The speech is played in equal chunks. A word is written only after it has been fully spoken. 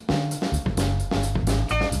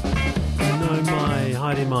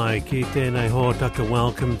Haere mai, ki tēnei hōtaka.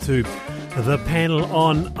 Welcome to the panel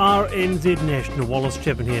on RNZ National. Wallace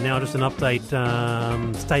Chapman here. Now just an update,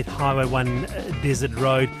 State Highway 1 Desert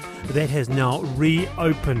Road, that has now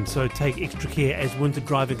reopened, so take extra care as winter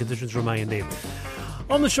driving conditions remain there.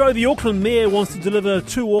 On the show, the Auckland Mayor wants to deliver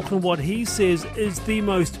to Auckland what he says is the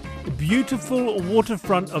most beautiful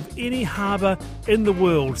waterfront of any harbour in the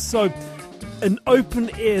world. So, an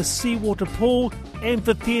open-air seawater pool,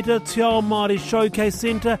 amphitheatre, Te Ao Māori Showcase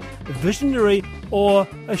Centre, visionary or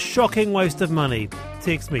a shocking waste of money?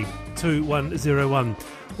 Text me, 2101.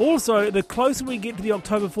 Also, the closer we get to the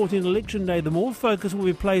October 14 election day, the more focus will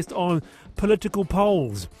be placed on political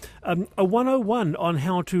polls. A 101 on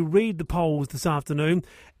how to read the polls this afternoon,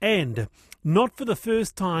 and not for the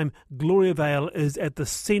first time, Gloria Vale is at the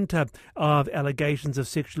centre of allegations of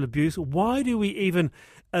sexual abuse. Why do we even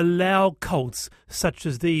allow cults such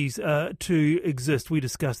as these to exist? We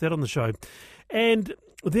discussed that on the show. And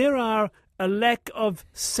there are a lack of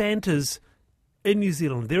Santas in New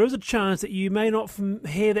Zealand. There is a chance that you may not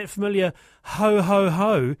hear that familiar ho, ho,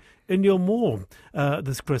 ho in your mall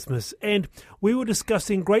this Christmas. And we were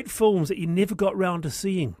discussing great films that you never got round to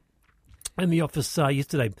seeing in the office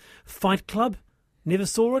yesterday. Fight Club, never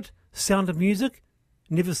saw it. Sound of Music,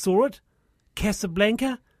 never saw it.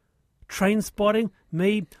 Casablanca, Train Spotting,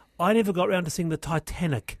 me, I never got round to seeing the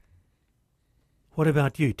Titanic. What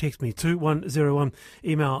about you? Text me, 2101,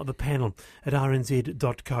 email the panel at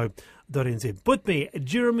rnz.co.nz. With me,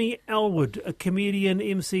 Jeremy Elwood, a comedian,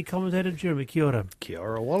 MC, commentator. Jeremy, kia ora. Kia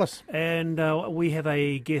ora, Wallace. And we have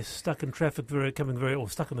a guest stuck in traffic, or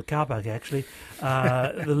stuck in the car park, actually.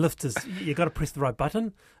 The lift is, you've got to press the right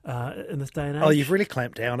button in this day and age. Oh, you've really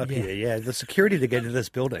clamped down up here, yeah. The security to get into this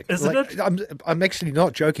building. Isn't it? I'm actually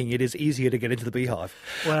not joking. It is easier to get into the Beehive.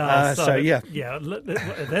 Well, yeah. Yeah,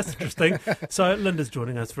 that's interesting. So Lynda's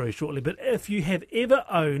joining us very shortly. But if you have ever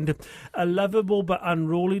owned a lovable but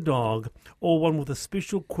unruly dog, or one with a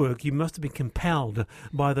special quirk, you must have been compelled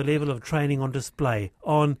by the level of training on display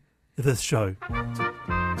on this show.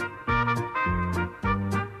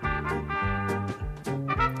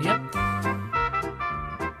 Yep.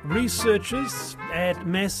 Researchers at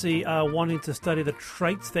Massey are wanting to study the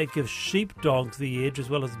traits that give sheepdogs the edge, as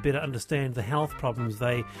well as better understand the health problems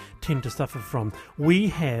they tend to suffer from. We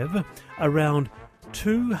have around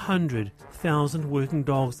 200,000 working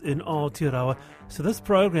dogs in Aotearoa, so this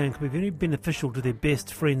program can be very beneficial to their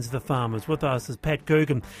best friends, the farmers. With us is Pat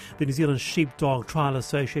Coogan, the New Zealand Sheepdog Trial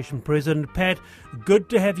Association President. Pat, good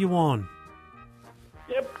to have you on.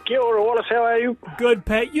 Yep, kia ora, Wallace, how are you? Good,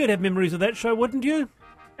 Pat. You'd have memories of that show, wouldn't you?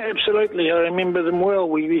 Absolutely, I remember them well.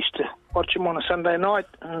 We used to watch them on a Sunday night,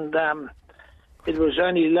 and it was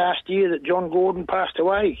only last year that John Gordon passed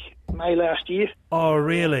away, May last year. Oh,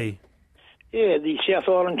 really? Yeah, the South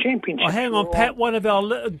Island Championship. Oh, hang on, Pat, one of our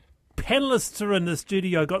panellists are in the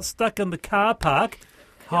studio, got stuck in the car park.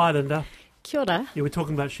 Hi, Lynda. Kia ora. Yeah, we're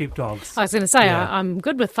talking about sheepdogs. I was going to say, Yeah. I'm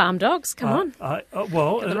good with farm dogs. Come on.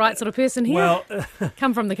 Well, Got the right sort of person here. Well,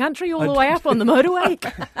 Come from the country all the way up on the motorway.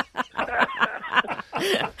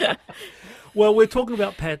 well, we're talking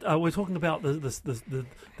about Pat. We're talking about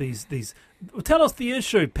these. Tell us the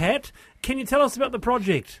issue, Pat. Can you tell us about the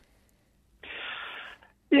project?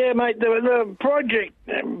 Yeah, mate, the project,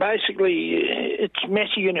 basically, it's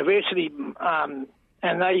Massey University, and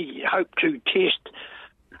they hope to test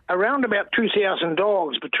around about 2,000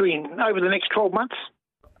 dogs over the next 12 months,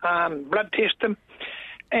 blood test them,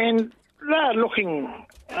 and they're looking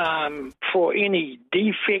for any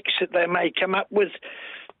defects that they may come up with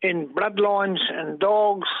in bloodlines and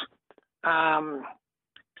dogs.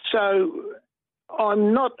 So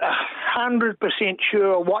I'm not 100%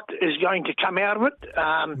 sure what is going to come out of it,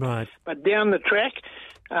 Right. but down the track,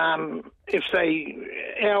 if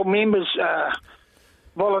our members are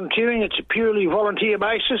volunteering, it's a purely volunteer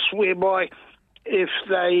basis, whereby if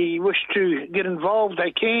they wish to get involved,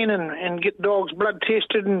 they can and get dogs blood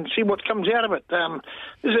tested and see what comes out of it.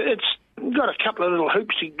 It's got a couple of little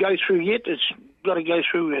hoops to go through yet. It's got to go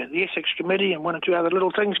through the ethics committee and one or two other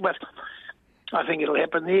little things, but I think it'll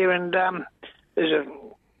happen there, and there's a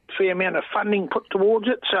fair amount of funding put towards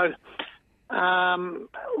it. So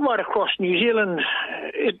right across New Zealand,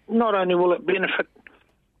 not only will it benefit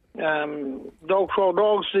dog trial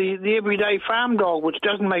dogs, the everyday farm dog, which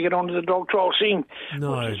doesn't make it onto the dog trial scene,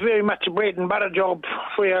 which is very much a bread and butter job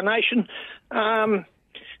for our nation,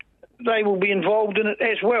 they will be involved in it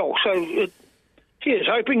as well. So here's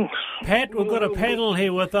hoping. Pat, we've got a panel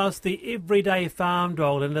here with us, the everyday farm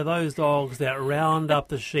dog, and they're those dogs that round up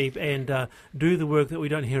the sheep and do the work that we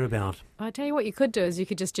don't hear about. I tell you what you could do is you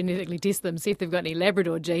could just genetically test them, see if they've got any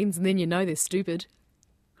Labrador genes, and then you know they're stupid.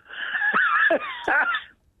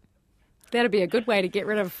 That'd be a good way to get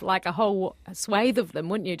rid of like a whole swathe of them,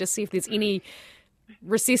 wouldn't you? Just see if there's any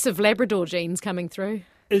recessive Labrador genes coming through.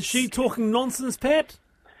 Is she talking nonsense, Pat?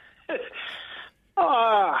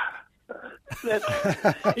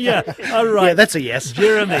 Yeah, all right. Yeah, that's a yes.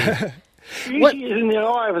 Jeremy. Beauty is in the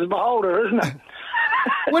eye of the beholder, isn't it?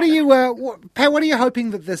 What are you, Pat? What are you hoping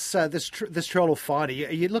that this trial will find? Are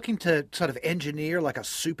you looking to sort of engineer like a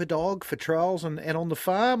super dog for trials and on the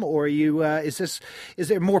farm, or are you? Is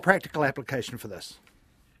there a more practical application for this?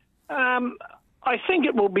 I think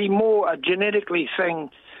it will be more a genetically thing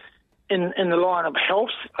in the line of health,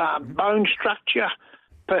 bone structure,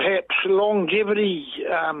 perhaps longevity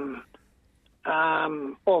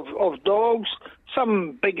of dogs.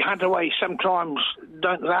 Some big hunterways sometimes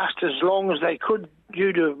don't last as long as they could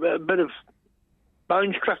due to a bit of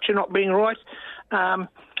bone structure not being right.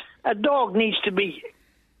 A dog needs to be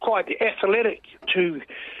quite athletic to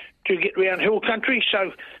get around hill country.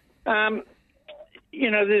 So,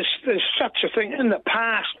 there's such a thing. In the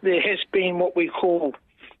past, there has been what we call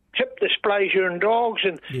hip dysplasia in dogs,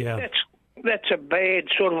 and that's a bad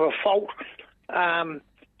sort of a fault.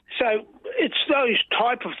 So it's those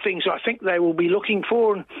type of things I think they will be looking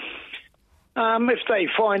for, and if they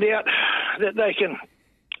find out that they can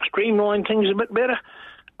streamline things a bit better,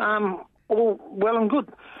 all well and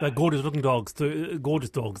good. They're gorgeous-looking dogs, too. Gorgeous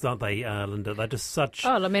dogs, aren't they, Lynda? They're just such.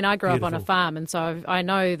 Oh, I mean, I grew up on a beautiful farm, and so I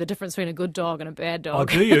know the difference between a good dog and a bad dog. Oh,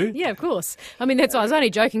 do you? Yeah, of course. I mean, that's why I was only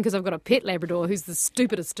joking because I've got a pet Labrador who's the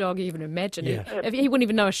stupidest dog you even imagine. Yeah. He wouldn't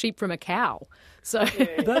even know a sheep from a cow. So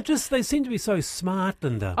They seem to be so smart,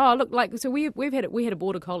 Lynda. Oh, look, we had a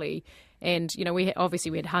border collie, and we had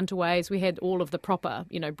hunterways, we had all of the proper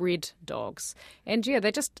bred dogs, and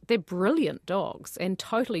they're brilliant dogs and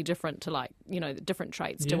totally different to different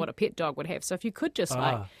traits to what a pet dog would have. So if you could just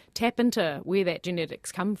tap into where that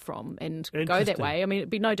genetics come from and go that way, I mean, it'd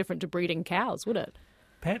be no different to breeding cows, would it?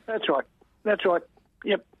 Pat? That's right.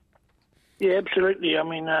 Yep. Yeah, absolutely. I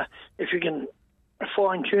mean, if you can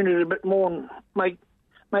fine-tune it a bit more and make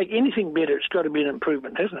anything better, it's got to be an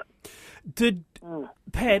improvement, hasn't it?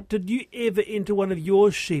 Pat, did you ever enter one of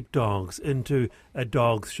your sheepdogs into a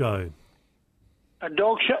dog's show? A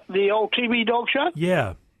dog show? The old TV dog show?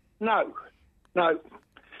 Yeah. No,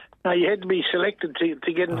 you had to be selected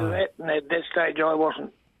to get into that, and at that stage I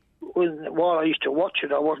wasn't. While I used to watch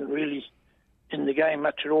it, I wasn't really in the game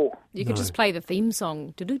much at all. You could just play the theme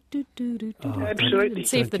song. Absolutely. And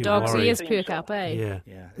see if the dog's ears perk up, eh?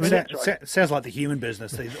 Yeah. Sounds like the human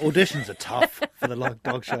business. The auditions are tough for the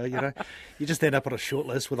dog show, You just end up on a short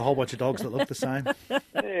list with a whole bunch of dogs that look the same.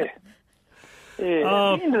 Yeah.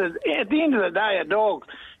 At the end of the day, a dog,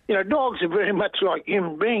 dogs are very much like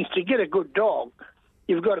human beings. To get a good dog,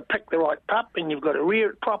 you've got to pick the right pup, and you've got to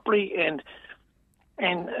rear it properly, and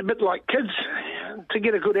a bit like kids, to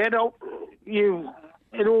get a good adult,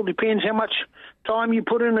 it all depends how much time you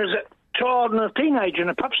put in as a child and a teenager, and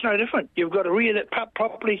a pup's no different. You've got to rear that pup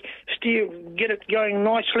properly, get it going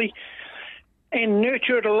nicely, and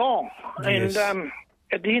nurture it along. Yes. And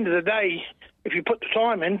at the end of the day, if you put the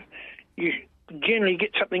time in, you generally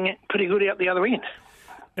get something pretty good out the other end.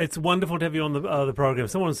 It's wonderful to have you on the program.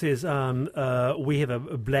 Someone says we have a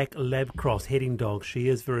black lab cross heading dog. She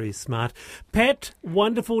is very smart. Pat,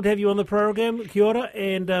 wonderful to have you on the program. Kia ora,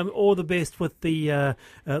 and all the best with the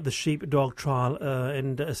sheep dog trial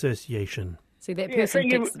and association. See, that person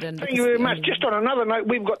texted in. Thank you very much. Just on another note,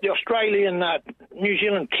 we've got the Australian New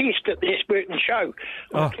Zealand test at the Ashburton show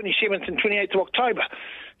on the 27th and 28th of October.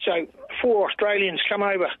 So 4 Australians come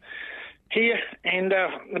over here, and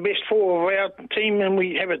the best 4 of our team, and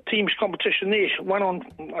we have a teams competition there.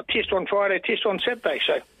 A test on Friday, test on Saturday.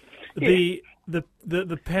 So the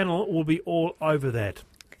panel will be all over that.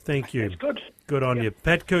 Thank you. That's good. Good on you.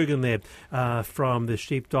 Pat Coogan there from the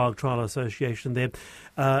Sheepdog Trial Association there.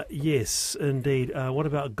 Yes, indeed. What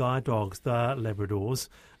about guide dogs, the Labradors?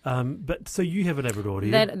 But so you have a Labrador, do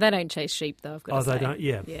you? They don't chase sheep, though, I've got to say. Oh, they don't?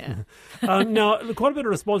 Yeah. Yeah. Now, quite a bit of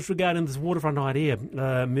response regarding this waterfront idea.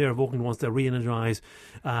 Mayor of Auckland wants to re-energise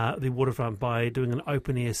the waterfront by doing an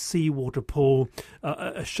open-air seawater pool,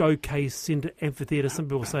 a showcase centre, amphitheatre. Some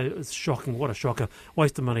people say it's shocking. What a shocker.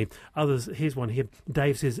 Waste of money. Others, here's one here.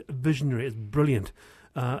 Dave says, visionary. It's brilliant.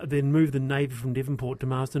 Then move the Navy from Devonport to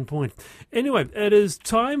Marsden Point. Anyway, it is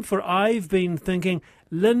time for I've Been Thinking.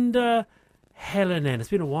 Lynda Hallinan, it's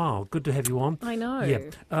been a while. Good to have you on. I know.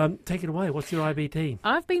 Yeah. Take it away. What's your IBT?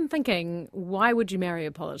 I've been thinking, why would you marry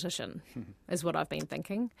a politician, is what I've been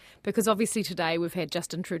thinking. Because obviously today we've had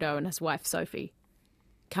Justin Trudeau and his wife Sophie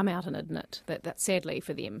come out and admit that sadly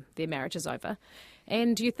for them, their marriage is over.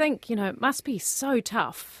 And you think, it must be so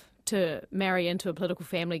tough to marry into a political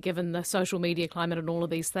family given the social media climate and all of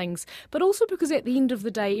these things, but also because at the end of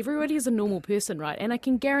the day, everybody is a normal person, right? And I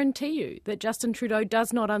can guarantee you that Justin Trudeau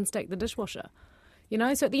does not unstack the dishwasher. You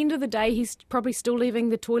know, so at the end of the day, he's probably still leaving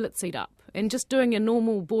the toilet seat up and just doing your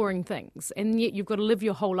normal, boring things. And yet you've got to live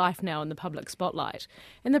your whole life now in the public spotlight.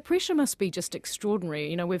 And the pressure must be just extraordinary.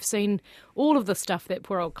 You know, we've seen all of the stuff that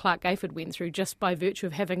poor old Clark Gayford went through just by virtue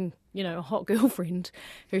of having, you know, a hot girlfriend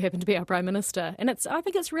who happened to be our Prime Minister. And I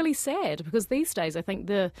think it's really sad because these days I think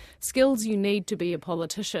the skills you need to be a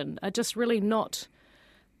politician are just really not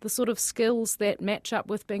the sort of skills that match up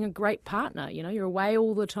with being a great partner. You know, you're away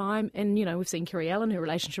all the time. And, you know, we've seen Kerry Allen, her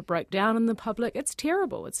relationship broke down in the public. It's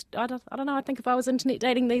terrible. I don't know. I think if I was internet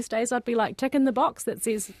dating these days, I'd be like ticking the box that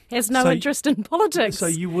says has no interest in politics. So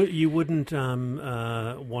you wouldn't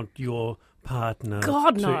want your partner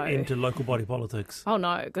to enter local body politics? Oh,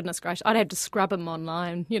 no. Goodness gracious. I'd have to scrub him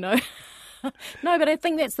online, you know. No, but I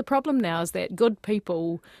think that's the problem now is that good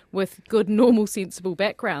people with good, normal, sensible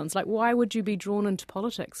backgrounds, like why would you be drawn into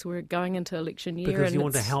politics? We're going into election year. Because you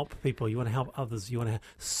want to help people, you want to help others, you want to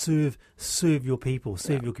serve your people,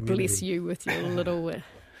 serve your community. Bless you with your little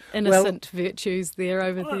innocent virtues there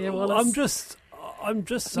over there, Wallace. I'm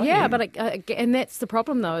just saying. Yeah, but and that's the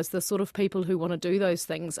problem, though, is the sort of people who want to do those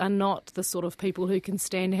things are not the sort of people who can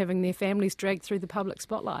stand having their families dragged through the public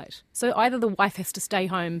spotlight. So either the wife has to stay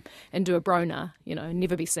home and do a Brona, you know,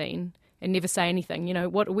 never be seen and never say anything. You know,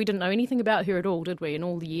 we didn't know anything about her at all, did we? In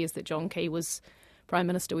all the years that John Key was Prime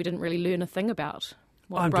Minister, we didn't really learn a thing about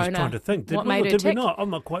what I'm Brona, just trying to think. Did we not?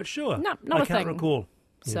 I'm not quite sure. No, not I a thing. can't recall.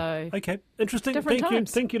 Yeah. So okay, interesting. Different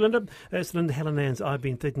times. Thank you, Lynda. That's Lynda Hallinan. I've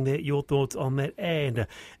been thinking that your thoughts on that, and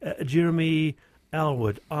Jeremy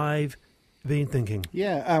Elwood. I've been thinking.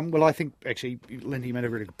 Yeah, well, I think actually, Lynda, you made a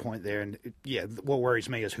really good point there, and yeah, what worries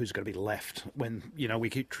me is who's going to be left when we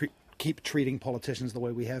keep treating politicians the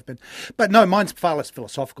way we have been. But no, mine's far less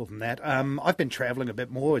philosophical than that. I've been travelling a bit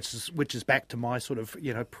more, which is back to my sort of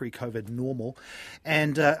pre-COVID normal.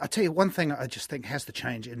 And I tell you one thing I just think has to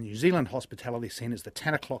change in the New Zealand hospitality scene is the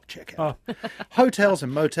 10 o'clock checkout. Oh. Hotels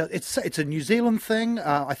and motels. It's a New Zealand thing.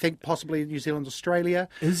 I think possibly New Zealand, Australia.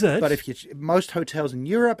 Is it? But most hotels in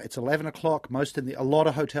Europe, it's 11 o'clock. A lot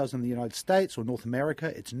of hotels in the United States or North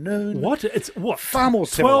America, it's noon. What? It's what? Far more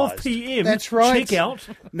civilized. 12 p.m. That's right.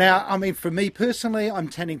 Checkout. Now, I mean, for me personally, I'm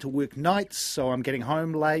tending to work nights, so I'm getting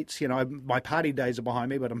home late. My party days are behind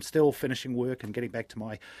me, but I'm still finishing work and getting back to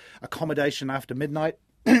my accommodation after midnight.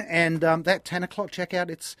 And that 10 o'clock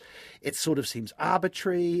checkout, it sort of seems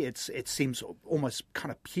arbitrary. It seems almost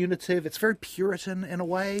kind of punitive. It's very Puritan in a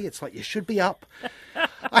way. It's like you should be up.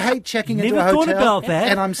 I hate checking into a hotel. Never thought about that.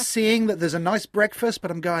 And I'm seeing that there's a nice breakfast,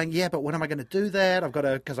 but I'm going, yeah, but when am I going to do that?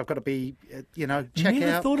 Because I've got to be, check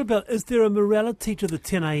Never out. thought about, is there a morality to the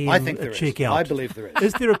 10 a.m. I think there checkout? is. I believe there is.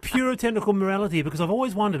 Is there a puritanical morality? Because I've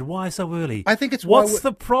always wondered why so early. I think it's what's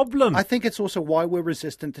the problem? I think it's also why we're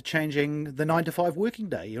resistant to changing the 9 to 5 working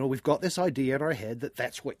day. We've got this idea in our head that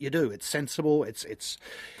that's what you do. It's sensible. It's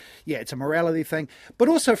a morality thing. But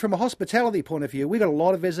also from a hospitality point of view, we've got a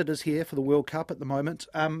lot of visitors here for the World Cup at the moment.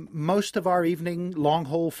 Most of our evening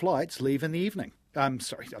long-haul flights leave in the evening.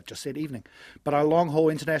 Sorry, I've just said evening. But our long-haul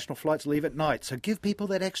international flights leave at night. So give people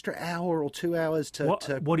that extra hour or 2 hours to what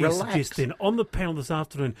relax. What do you suggest then? On the panel this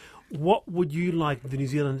afternoon, what would you like the New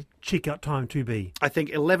Zealand checkout time to be? I think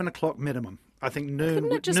 11 o'clock minimum. I think noon,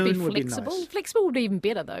 Couldn't it just noon be would flexible? be nice. Flexible would be even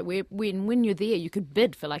better, though. When you're there, you could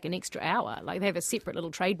bid for like an extra hour. Like they have a separate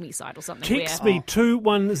little Trade Me site or something. Text me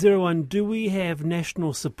 2101. Do we have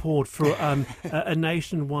national support for a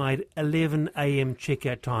nationwide 11 a.m.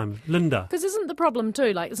 checkout time? Lynda? Because isn't the problem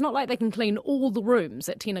too, like it's not like they can clean all the rooms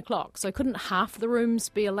at 10 o'clock. So couldn't half the rooms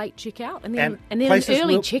be a late checkout? And then an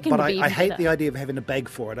early check-in would be even I hate better. the idea of having to beg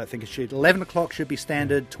for it. I think it should. 11 o'clock should be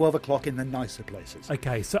standard, 12 o'clock in the nicer places.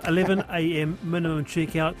 Okay, so 11 a.m. minimum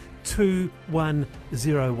checkout,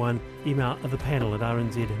 2101. Email the panel at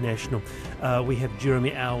RNZ National. We have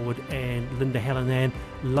Jeremy Elwood and Lynda Hallinan.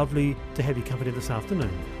 Lovely to have you company this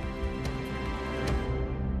afternoon.